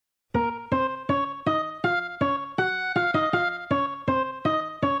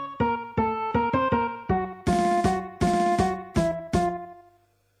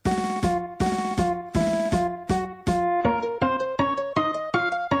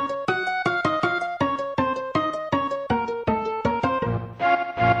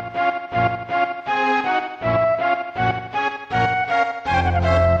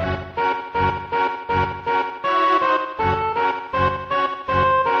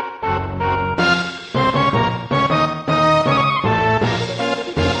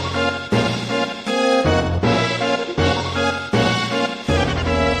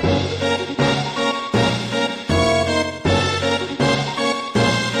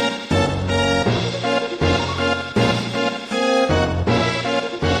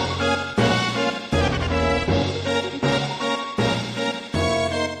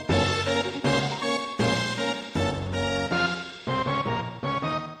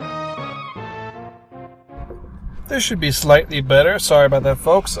This should be slightly better. Sorry about that,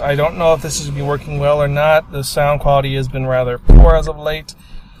 folks. I don't know if this is going to be working well or not. The sound quality has been rather poor as of late.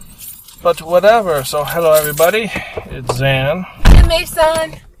 But whatever. So, hello, everybody. It's Zan. Hey,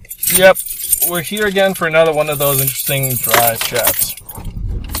 Mason. Yep. We're here again for another one of those interesting drive chats.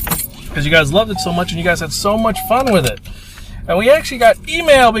 Because you guys loved it so much and you guys had so much fun with it. And we actually got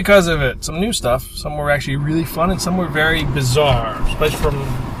email because of it. Some new stuff. Some were actually really fun and some were very bizarre. Especially from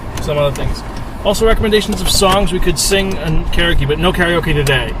some other things. Also, recommendations of songs we could sing in karaoke, but no karaoke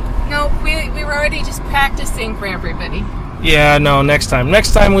today. No, we were already just practicing for everybody. Yeah, no, next time.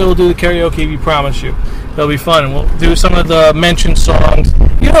 Next time we will do the karaoke, we promise you. It'll be fun, and we'll do some of the mentioned songs.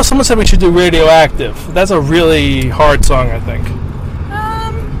 You know, someone said we should do Radioactive. That's a really hard song, I think.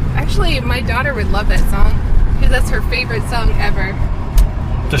 Actually, my daughter would love that song, because that's her favorite song ever.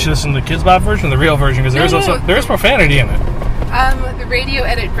 Does she listen to the Kids Bop version or the real version? Because there is profanity in it. The radio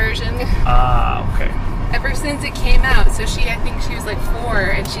edit version. Okay. Ever since it came out, so I think she was like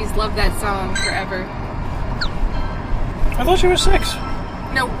 4, and she's loved that song forever. I thought she was 6.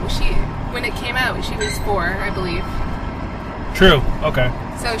 No, when it came out, she was 4, I believe. True, okay.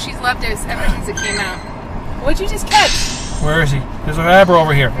 So she's loved it ever since it came out. What'd you just catch? Where is he? There's an Abra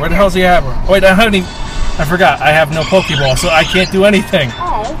over here. Where the hell's the Abra? Wait, I forgot. I have no Pokeball, so I can't do anything.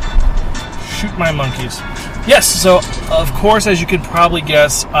 Oh. Shoot my monkeys. Yes, so, of course, as you could probably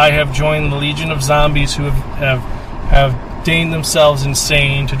guess, I have joined the Legion of Zombies who have deigned themselves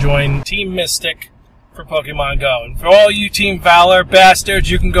insane to join Team Mystic for Pokemon Go. And for all you Team Valor bastards,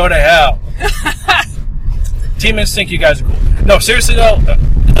 you can go to hell. Team Instinct, you guys are cool. No, seriously, though,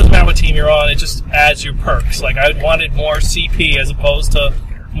 it doesn't matter what team you're on, it just adds your perks. Like, I wanted more CP as opposed to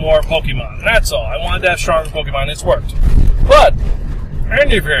more Pokemon. That's all. I wanted to have stronger Pokemon, and it's worked. But,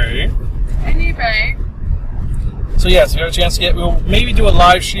 anyway... So yes, we got a chance to we'll maybe do a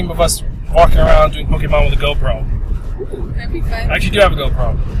live stream of us walking around doing Pokemon with a GoPro. Ooh, that'd be fun. I actually do have a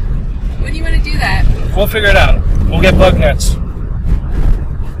GoPro. When do you want to do that? We'll figure it out. We'll get bug nets.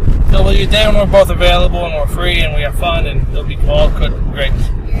 There'll be a day when we're both available and we're free and we have fun and it'll be all good and great.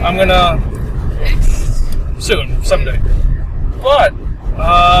 Yeah. I'm gonna... Soon, someday. But,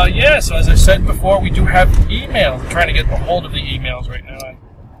 yeah, so as I said before, we do have emails. We're trying to get a hold of the emails right now.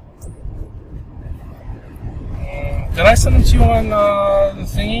 Did I send them to you on the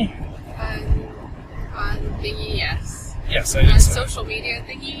thingy? On thingy, yes. Yes, I did. On social media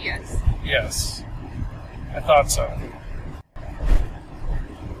thingy, yes. Yes. I thought so.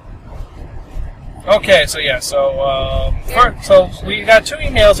 Okay, so yeah, so we got 2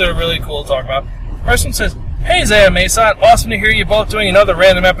 emails that are really cool to talk about. First one says, "Hey Zaya Mason, awesome to hear you both doing another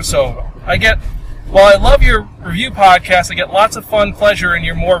random episode. While I love your review podcast, I get lots of fun pleasure in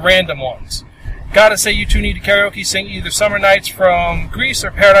your more random ones. Gotta say, you two need to karaoke sing either Summer Nights from Grease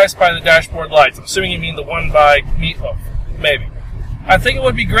or Paradise by the Dashboard Lights." I'm assuming you mean the one by Meatloaf. Maybe. "I think it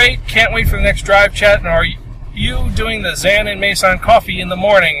would be great. Can't wait for the next drive chat. And are you doing the Zan and Mason Coffee in the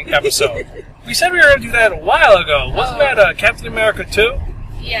Morning episode?" We said we were going to do that a while ago. Wasn't that Captain America 2?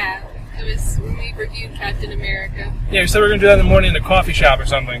 Yeah, it was when we reviewed Captain America. Yeah, we said we were going to do that in the morning in a coffee shop or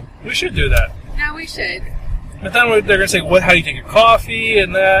something. We should do that. Yeah, we should. But then they're going to say, how do you take your coffee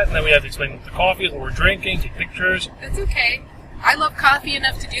and that, and then we have to explain what the coffee is, what we're drinking, take pictures. That's okay. I love coffee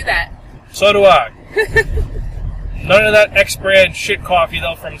enough to do that. So do I. None of that X-brand shit coffee,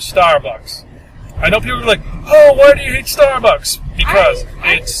 though, from Starbucks. I know people are like, "Oh, why do you hate Starbucks?" Because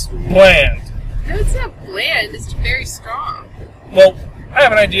it's bland. No, it's not bland. It's very strong. Well, I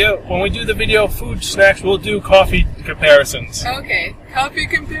have an idea. When we do the video food snacks, we'll do coffee comparisons. Okay. Coffee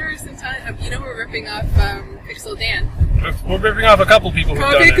comparison time. You know we're ripping off Pixel Dan. We're ripping off a couple people who've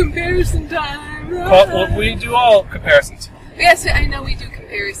done it. Coffee comparison time. Well, we do all comparisons. Yes, I know we do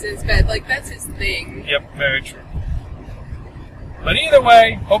comparisons, but, that's his thing. Yep, very true. But either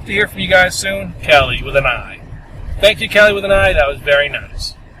way, hope to hear from you guys soon. Kelly with an I. Thank you, Kelly with an I. That was very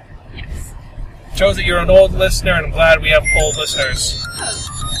nice. Yes. Shows that you're an old listener, and I'm glad we have old listeners.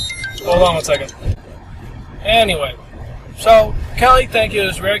 Hold on one second. Anyway, so, Kelly, thank you. It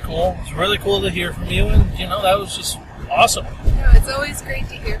was very cool. It was really cool to hear from you, and, that was just awesome. No, it's always great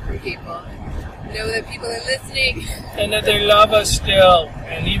to hear from people. Know that people are listening. And that they love us still.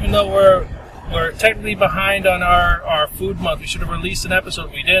 And even though we're technically behind on our food month, we should have released an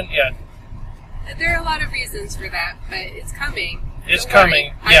episode. We didn't yet. There are a lot of reasons for that, but it's coming. It's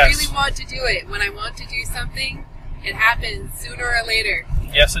coming, yes. I really want to do it. When I want to do something, it happens sooner or later.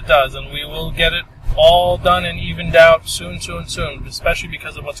 Yes, it does, and we will get it all done and evened out soon, especially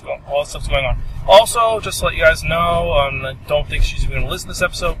because of all the stuff's going on. Also, just to let you guys know, I don't think she's even going to listen to this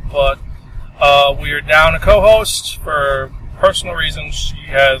episode, but we are down a co-host for personal reasons. She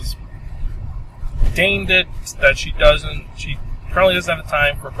has deigned it, that she doesn't. She currently doesn't have the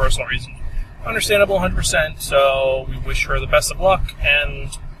time for personal reasons. Understandable, 100%. So we wish her the best of luck,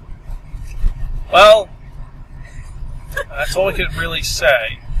 and well, that's all we could really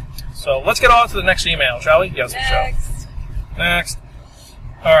say. So let's get on to the next email, shall we? Yes, we shall. Next.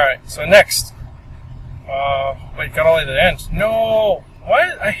 All right. So next. Wait, got all the way to the end. No.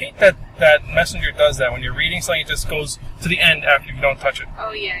 Why? I hate that Messenger does that. When you're reading something, it just goes to the end after you don't touch it.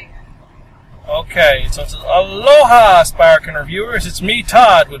 Oh, yeah. Okay, so it says, Aloha, Sparkin reviewers. It's me,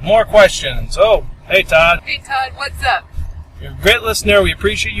 Todd, with more questions. Oh, hey, Todd. Hey, Todd, what's up? You're a great listener. We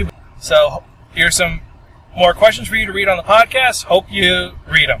appreciate you. So here's some more questions for you to read on the podcast. Hope you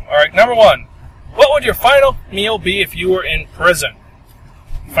read them. All right, number 1. What would your final meal be if you were in prison?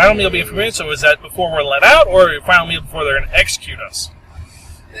 Final meal being for me, so is that before we're let out, or your final meal before they're going to execute us?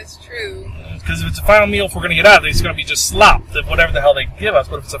 That's true. Because if it's a final meal if we're going to get out, it's going to be just slop, whatever the hell they give us.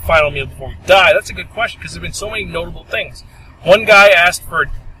 But if it's a final meal before we die, that's a good question, because there have been so many notable things. One guy asked for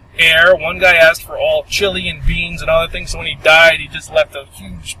air, one guy asked for all chili and beans and other things, so when he died, he just left a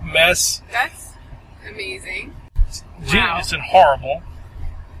huge mess. That's amazing. Genius and horrible.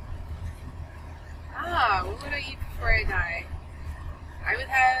 What would I eat before I die? I would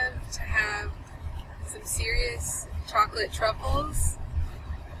have to have some serious chocolate truffles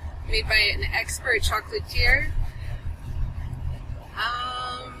made by an expert chocolatier.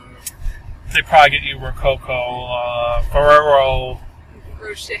 They probably get you Rococo, Ferrero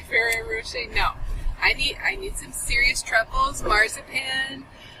Rocher. No, I need some serious truffles, marzipan.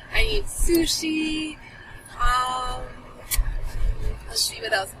 I need sushi. Let's see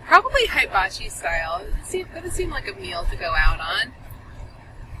what else. Probably hibachi style. It doesn't seem like a meal to go out on.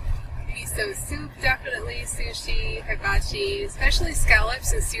 Miso soup, definitely. Sushi, hibachi, especially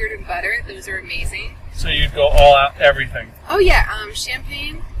scallops and seared in butter. Those are amazing. So you'd go all out, everything. Oh yeah,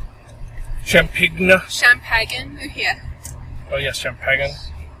 champagne. Champagne. Ooh, yeah. Oh yes, champagne.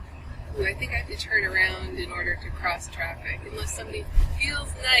 Ooh, I think I have to turn around in order to cross traffic, unless somebody feels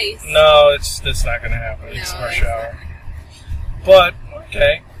nice. No, it's not going to happen. No, it's rush hour. But,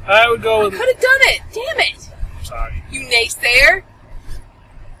 okay. I would go with... I could have done it! Damn it! Sorry. You naysayer!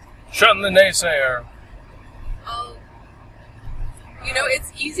 Shutting the naysayer. Oh. You know,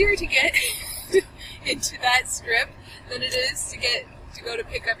 it's easier to get into that strip than it is to go to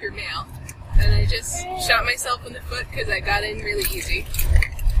pick up your mail. And I just shot myself in the foot because I got in really easy.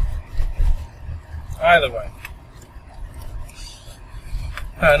 Either way.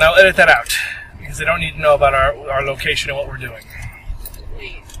 Now edit that out, because they don't need to know about our location and what we're doing.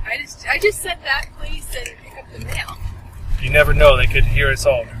 Wait, I just said that place and pick up the mail. You never know, they could hear us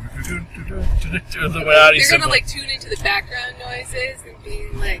all. They're gonna tune into the background noises and be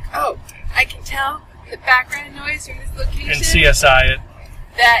like, oh, I can tell the background noise from this location. And CSI it.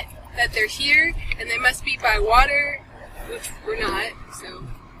 That they're here, and they must be by water, which we're not, so...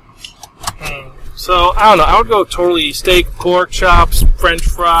 So, I don't know, I would go totally steak, pork chops, french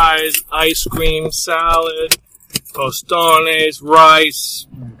fries, ice cream, salad, tostones, rice,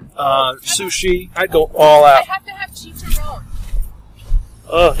 sushi. I'd go all out. I have to have chicharron.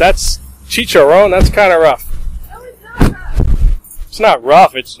 Oh, that's chicharron? That's kind of rough. No, it's not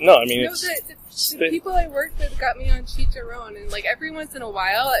rough. It's not rough, it's The people I worked with got me on chicharron, and like every once in a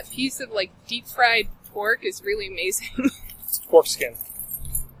while, a piece of like deep fried pork is really amazing. It's pork skin.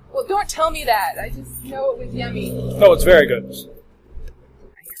 Well, don't tell me that. I just know it was yummy. No, it's very good.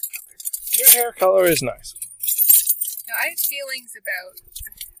 Your hair color is nice. Now, I have feelings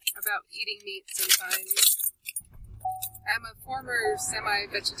about eating meat sometimes. I'm a former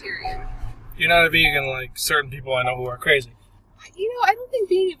semi-vegetarian. You're not a vegan like certain people I know who are crazy. You know, I don't think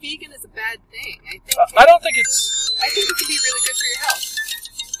being a vegan is a bad thing. I think it can be really good for your health.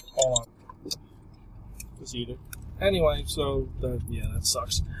 Hold on. Just eat it. Anyway, so, that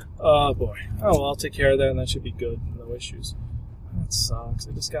sucks. Oh, boy. Oh, well, I'll take care of that, and that should be good. No issues. That sucks.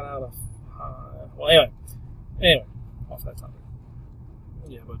 I just got out of... well, anyway. Off that topic.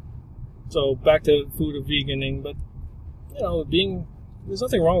 Yeah, but... So, back to food of veganing, but, you know, there's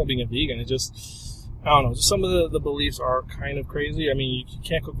nothing wrong with being a vegan. It just... I don't know. Just some of the beliefs are kind of crazy. I mean, you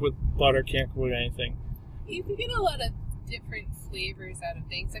can't cook with butter, can't cook with anything. You can get a lot of different flavors out of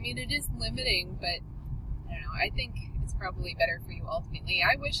things. I mean, it is limiting, but... I don't know. I think it's probably better for you ultimately.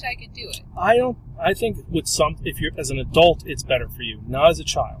 I wish I could do it. I think if you're as an adult, it's better for you, not as a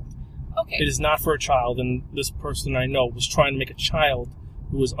child. Okay. It is not for a child, and this person I know was trying to make a child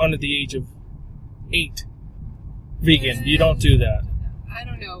who was under the age of 8 vegan. You don't do that. I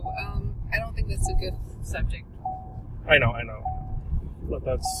don't know. I don't think that's a good subject. I know. But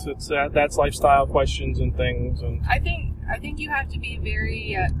that's lifestyle questions and things, and I think I think you have to be a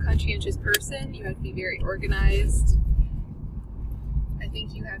very conscientious person. You have to be very organized. I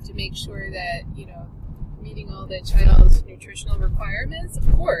think you have to make sure that, meeting all the child's nutritional requirements, of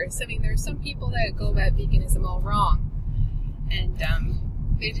course. I mean, there's some people that go about veganism all wrong. And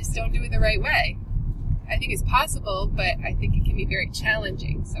they just don't do it the right way. I think it's possible, but I think it can be very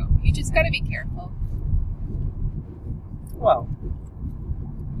challenging. So you just got to be careful. Well,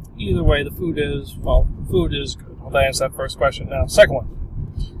 either way, the food is good. I'll answer that first question now. Second one.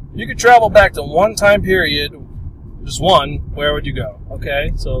 You could travel back to one time period, just one, where would you go?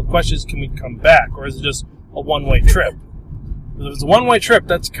 Okay, so the question is, can we come back, or is it just a one-way trip? If it's a one-way trip,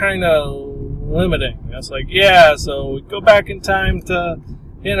 that's kind of limiting. That's like, so we go back in time to,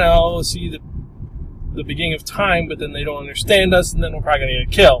 see the beginning of time, but then they don't understand us, and then we're probably going to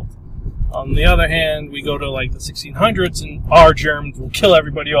get killed. On the other hand, we go to like the 1600s, and our germs will kill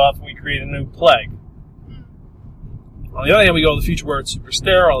everybody off, and we create a new plague. On the other hand, we go to the future where it's super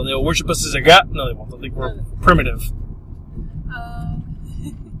sterile, and they'll worship us as a god. No, they won't. They'll think we're primitive.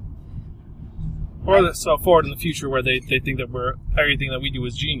 Or so forward in the future where they think that everything that we do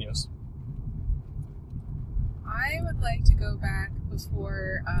is genius. I would like to go back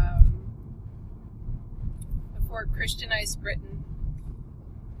before Christianized Britain.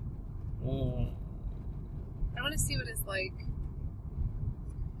 I want to see what it's like.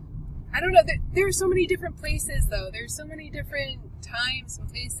 I don't know. There are so many different places, though. There's so many different times and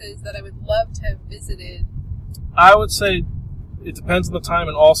places that I would love to have visited. I would say it depends on the time,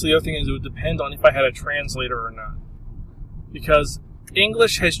 and also the other thing is it would depend on if I had a translator or not. Because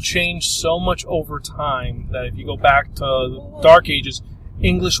English has changed so much over time that if you go back to the Dark Ages,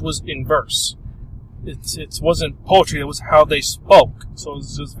 English was in verse. It wasn't poetry, it was how they spoke. So it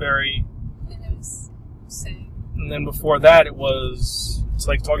was just very... And it was saying. And then before that, it's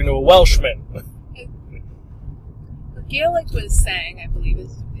like talking to a Welshman. The Gaelic was sang, I believe.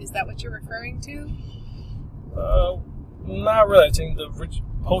 Is that what you're referring to? Not really. I think the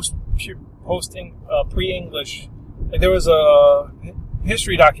pre-English. Like there was a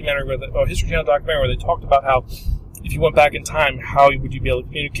History Channel documentary where they talked about how if you went back in time, how would you be able to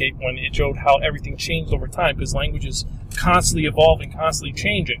communicate when it showed how everything changed over time, because language is constantly evolving, constantly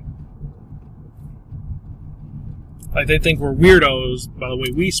changing. Like they think we're weirdos by the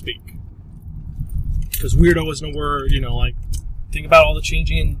way we speak, because weirdo isn't a word. Like think about all the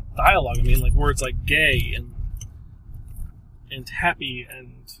changing in dialogue. I mean, like words like gay and happy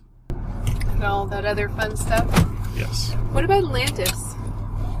and all that other fun stuff. Yes. What about Atlantis?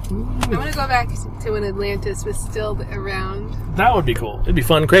 I want to go back to when Atlantis was still around. That would be cool. It'd be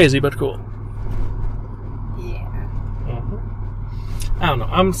fun, crazy, but cool. Yeah. I don't know.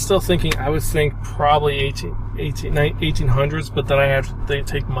 I'm still thinking. I would think probably 1800s, but then I have to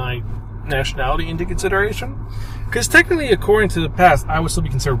take my nationality into consideration. Because technically, according to the past, I would still be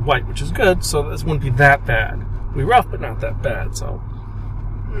considered white, which is good. So this wouldn't be that bad. It'd be rough, but not that bad. So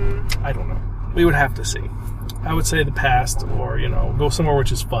I don't know. We would have to see. I would say the past, or go somewhere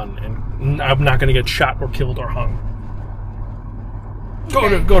which is fun, and I'm not going to get shot or killed or hung.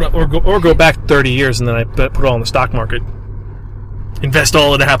 Okay. Go back 30 years, and then I put it all in the stock market. Invest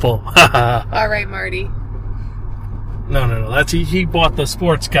all in Apple. All right, Marty. No. That's he bought the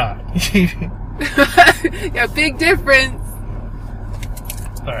sports guy. Yeah, big difference.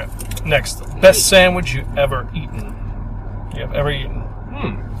 All right. Next, best sandwich you've ever eaten.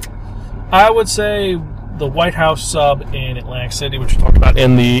 I would say the White House sub in Atlantic City, which we talked about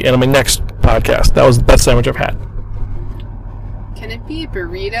in my next podcast. That was the best sandwich I've had. Can it be a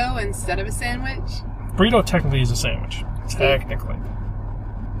burrito instead of a sandwich? Burrito technically is a sandwich. Technically.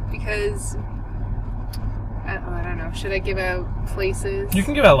 Because, I don't know, should I give out places? You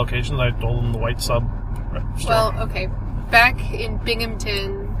can give out locations. I told them the White Sub. Well, okay. Back in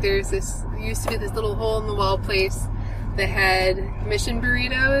Binghamton, there used to be this little hole-in-the-wall place that had Mission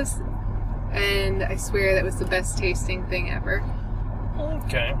burritos. And I swear that was the best tasting thing ever.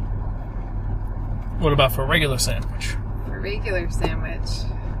 Okay. What about for a regular sandwich? For a regular sandwich.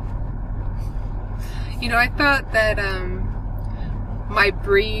 I thought that my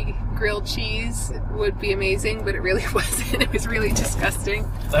brie grilled cheese would be amazing, but it really wasn't. It was really disgusting.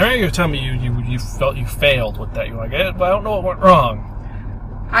 I remember you were telling me you felt you failed with that. You're like, I don't know what went wrong.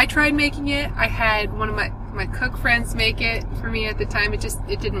 I tried making it. I had one of my cook friends make it for me at the time. It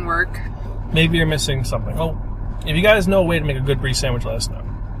didn't work. Maybe you're missing something. Well, if you guys know a way to make a good brie sandwich, let us know.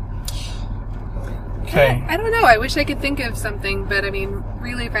 Okay. I don't know. I wish I could think of something, but I mean,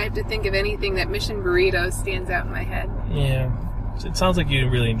 really, if I have to think of anything, that Mission burrito stands out in my head. Yeah. It sounds like you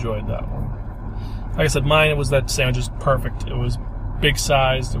really enjoyed that one. Like I said, mine was that sandwich was perfect. It was big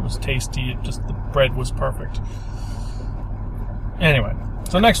sized. It was tasty. The bread was perfect. Anyway,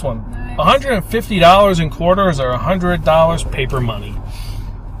 so next one. Nice. $150 in quarters or $100 paper money.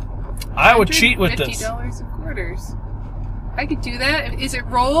 I would cheat with this. $50 in quarters. I could do that. Is it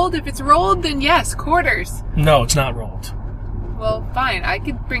rolled? If it's rolled, then yes, quarters. No, it's not rolled. Well, fine. I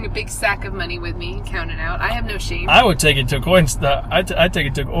could bring a big sack of money with me and count it out. I have no shame. I would take it to coins. I'd take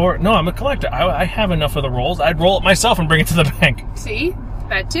it to, or no, I'm a collector. I have enough of the rolls. I'd roll it myself and bring it to the bank. See?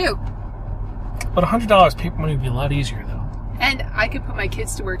 That too. But $100 paper money would be a lot easier, though. And I could put my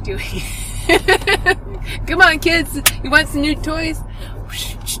kids to work doing it. Come on, kids. You want some new toys?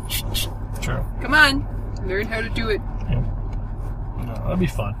 True. Come on. Learn how to do it. Yeah. No, that'd be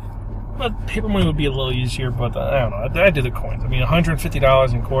fun. But paper money would be a little easier, but I don't know. I'd do the coins. I mean,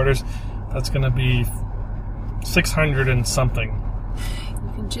 $150 in quarters, that's going to be $600 and something.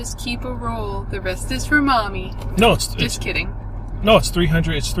 You can just keep a roll. The rest is for mommy. No, Just kidding. No, it's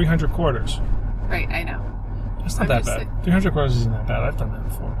 300. It's 300 quarters. Right, I know. It's not that bad. 300 quarters isn't that bad. I've done that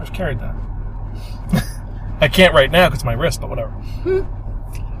before. I've carried that. I can't right now because it's my wrist, but whatever.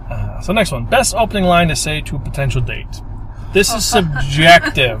 So next one. Best opening line to say to a potential date. This is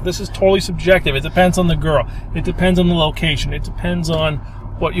subjective. This is totally subjective. It depends on the girl. It depends on the location. It depends on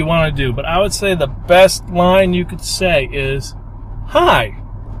what you want to do. But I would say the best line you could say is, hi.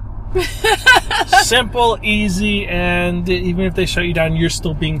 Simple, easy, and even if they shut you down, you're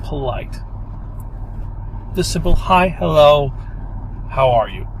still being polite. The simple hi, hello, how are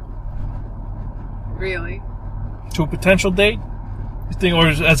you? Really? To a potential date? You think, or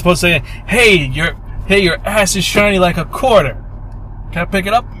as opposed to saying, hey, your ass is shiny like a quarter. Can I pick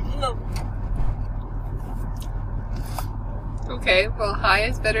it up? No. Okay, well, hi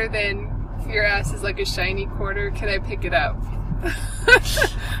is better than your ass is like a shiny quarter. Can I pick it up?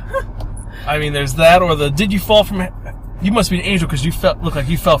 I mean, there's that, or the did you fall from? You must be an angel because you look like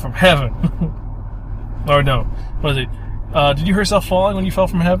you fell from heaven. Or no, what is it? Did you hear yourself falling when you fell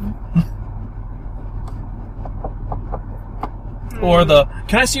from heaven? Or the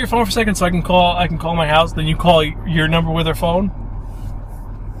can I see your phone for a second so I can call my house? Then you call your number with her phone.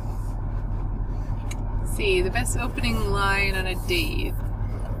 See, the best opening line on a date.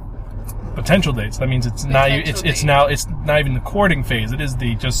 Potential dates. That means it's not even the courting phase. It is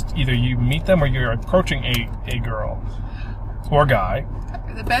the just either you meet them or you're approaching a girl or guy.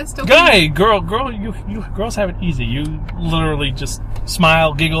 The best girl. You girls have it easy. You literally just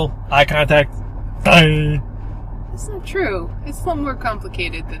smile, giggle, eye contact. That's not true. It's a lot more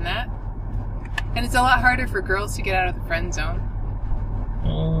complicated than that, and it's a lot harder for girls to get out of the friend zone.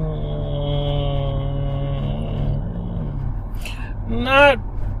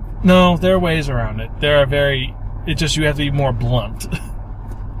 No, there are ways around it. It's just you have to be more blunt.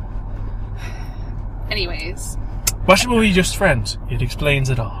 Anyways. Watch the movie Just Friends. It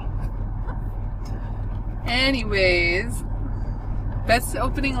explains it all. Anyways. Best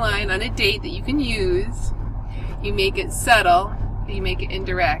opening line on a date that you can use. You make it subtle, but you make it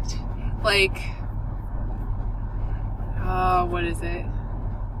indirect. Like, what is it?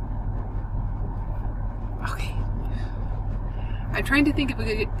 Okay. I'm trying to think of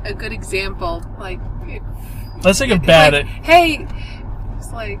a good example. Like, let's think of bad. Like, hey,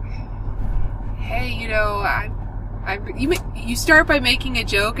 it's like, hey, you know, you start by making a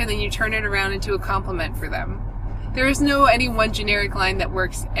joke and then you turn it around into a compliment for them. There is any one generic line that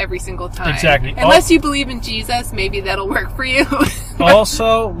works every single time. Exactly. Unless you believe in Jesus, maybe that'll work for you.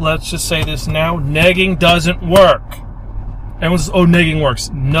 Also, let's just say this now: negging doesn't work. Everyone says, "Oh, negging works."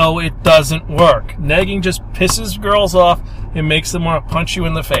 No, it doesn't work. Negging just pisses girls off and makes them want to punch you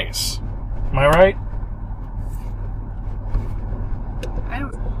in the face. Am I right? I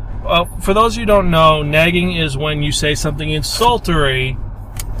don't. For those of you who don't know, negging is when you say something insulting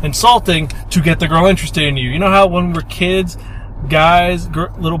to get the girl interested in you. You know how when we're kids, guys,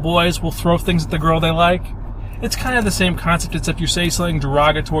 little boys will throw things at the girl they like? It's kind of the same concept, except you say something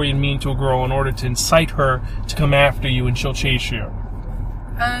derogatory and mean to a girl in order to incite her to come after you and she'll chase you.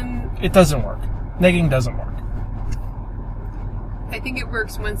 It doesn't work. Negging doesn't work. I think it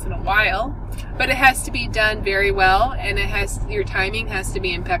works once in a while, but it has to be done very well, and your timing has to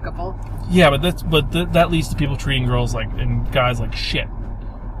be impeccable. Yeah, but that leads to people treating girls and guys like shit.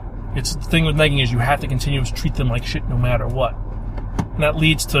 It's the thing with negging is you have to continuously treat them like shit no matter what. And that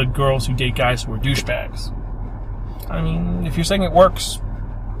leads to girls who date guys who are douchebags. I mean, if you're saying it works...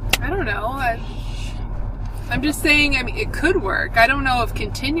 I don't know. I'm just saying, it could work. I don't know if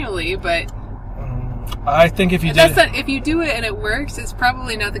continually, but... I think if you if you do it and it works, it's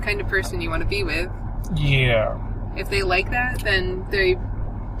probably not the kind of person you want to be with. Yeah. If they like that, then they...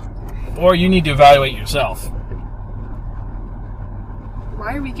 Or you need to evaluate yourself.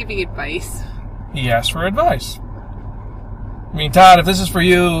 Why are we giving advice? He asked for advice. I mean, Todd, if this is for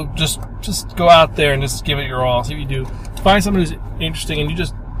you, just go out there and just give it your all. See what you do. Find someone who's interesting and you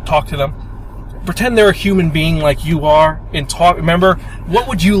just talk to them. Pretend they're a human being like you are and talk. Remember, what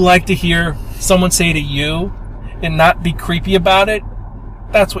would you like to hear someone say to you and not be creepy about it?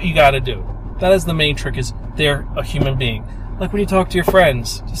 That's what you got to do. That is the main trick, is they're a human being. Like when you talk to your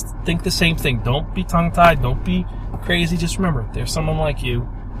friends, just think the same thing. Don't be tongue-tied. Don't be crazy. Just remember, they're someone like you.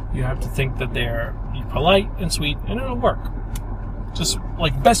 You have to think that they're polite and sweet, and it'll work. Just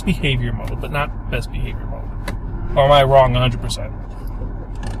like best behavior mode, but not best behavior mode. Or am I wrong 100%?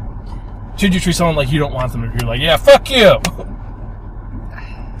 Should you treat someone like you don't want them to be like, yeah, fuck you?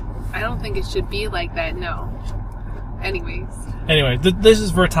 I don't think it should be like that, no. Anyway, this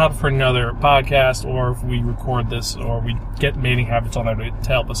is for a topic for another podcast, or if we record this, or we get mating habits on there to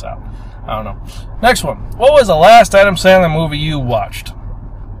help us out. I don't know. Next one. What was the last Adam Sandler movie you watched?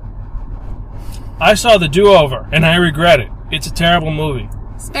 I saw The Do-Over, and I regret it. It's a terrible movie.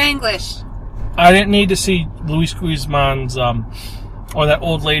 Spanglish. I didn't need to see Luis Guzman's, or that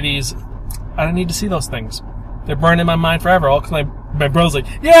old lady's. I didn't need to see those things. They're burned in my mind forever. All because my brother's like,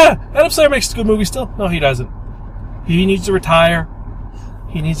 yeah, Adam Sandler makes a good movie still. No, he doesn't. He needs to retire.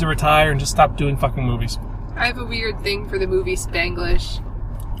 He needs to retire and just stop doing fucking movies. I have a weird thing for the movie Spanglish.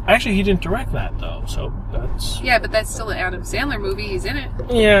 Actually, he didn't direct that, though, so that's... Yeah, but that's still an Adam Sandler movie. He's in it.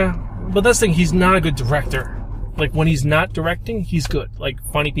 Yeah, but that's the thing. He's not a good director. Like, when he's not directing, he's good. Like,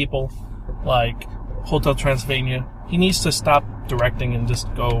 Funny People, like Hotel Transylvania. He needs to stop directing and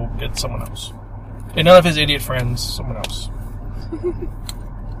just go get someone else. And none of his idiot friends, someone else.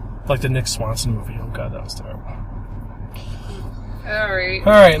 Like the Nick Swanson movie. Oh, God, that was terrible.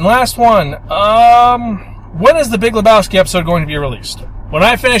 Alright, and last one. When is the Big Lebowski episode going to be released? When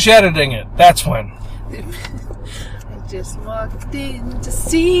I finish editing it, that's when. I just walked in to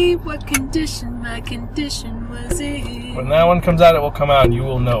see what condition my condition was in. When that one comes out, it will come out, and you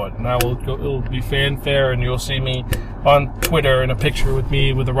will know it. And it'll be fanfare, and you'll see me on Twitter in a picture with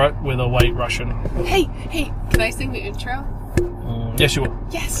me with a white Russian. Hey, can I sing the intro? Yes, you will.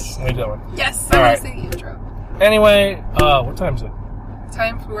 Yes. What are you doing? Yes, I'm going to sing the intro. Anyway, what time is it?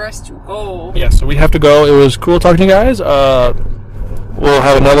 Time for us to go. Yeah, so we have to go. It was cool talking to you guys. We'll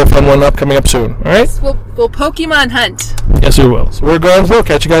have another fun one coming up soon. All right? Yes, we'll Pokemon hunt. Yes, we will. So we'll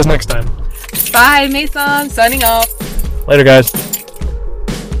catch you guys next time. Bye, Mason. Signing off. Later, guys.